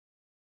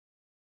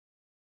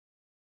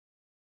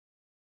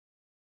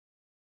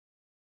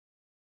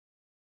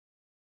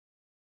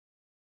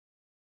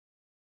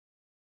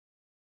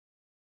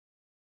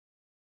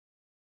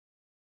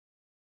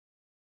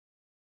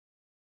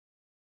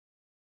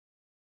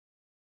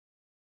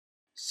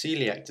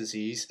Celiac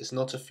disease is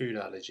not a food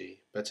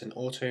allergy, but an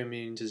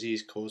autoimmune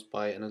disease caused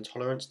by an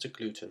intolerance to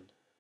gluten.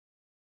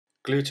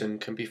 Gluten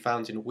can be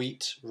found in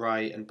wheat,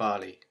 rye, and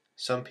barley.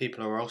 Some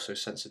people are also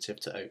sensitive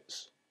to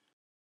oats.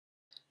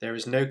 There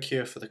is no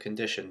cure for the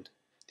condition.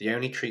 The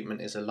only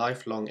treatment is a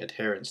lifelong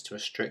adherence to a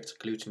strict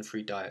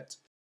gluten-free diet.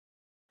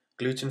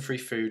 Gluten-free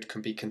food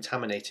can be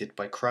contaminated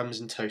by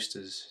crumbs in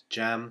toasters,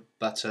 jam,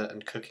 butter,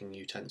 and cooking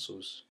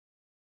utensils.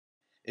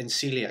 In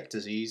celiac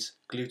disease,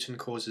 gluten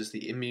causes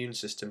the immune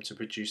system to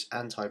produce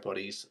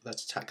antibodies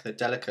that attack the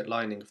delicate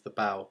lining of the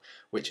bowel,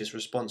 which is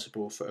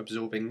responsible for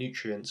absorbing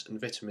nutrients and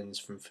vitamins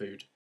from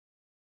food.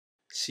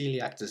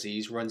 Celiac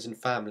disease runs in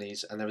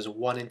families, and there is a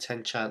 1 in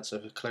 10 chance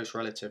of a close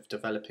relative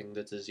developing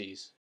the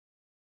disease.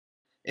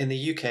 In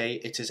the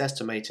UK, it is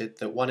estimated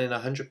that 1 in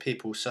 100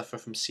 people suffer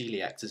from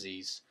celiac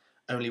disease.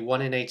 Only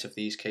 1 in 8 of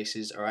these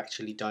cases are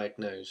actually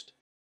diagnosed.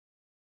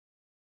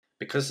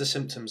 Because the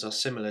symptoms are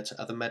similar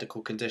to other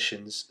medical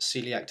conditions,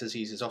 celiac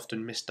disease is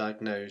often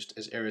misdiagnosed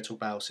as irritable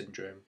bowel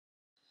syndrome.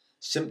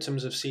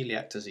 Symptoms of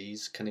celiac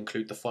disease can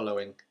include the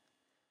following: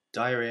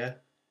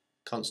 diarrhea,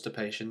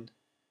 constipation,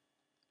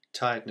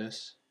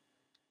 tiredness,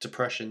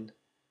 depression,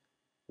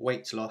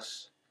 weight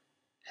loss,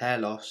 hair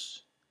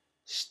loss,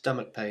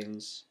 stomach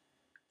pains,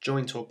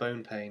 joint or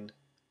bone pain,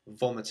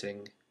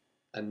 vomiting,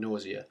 and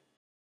nausea.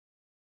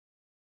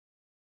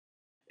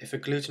 If a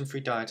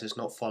gluten-free diet is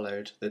not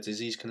followed, the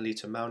disease can lead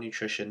to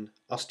malnutrition,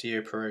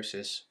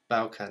 osteoporosis,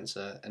 bowel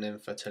cancer, and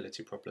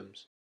infertility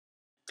problems.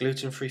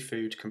 Gluten-free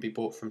food can be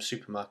bought from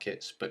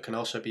supermarkets, but can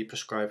also be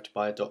prescribed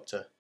by a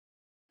doctor.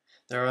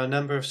 There are a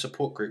number of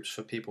support groups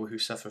for people who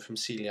suffer from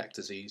celiac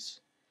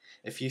disease.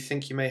 If you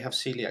think you may have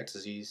celiac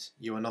disease,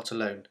 you are not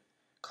alone.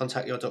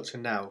 Contact your doctor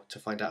now to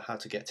find out how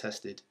to get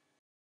tested.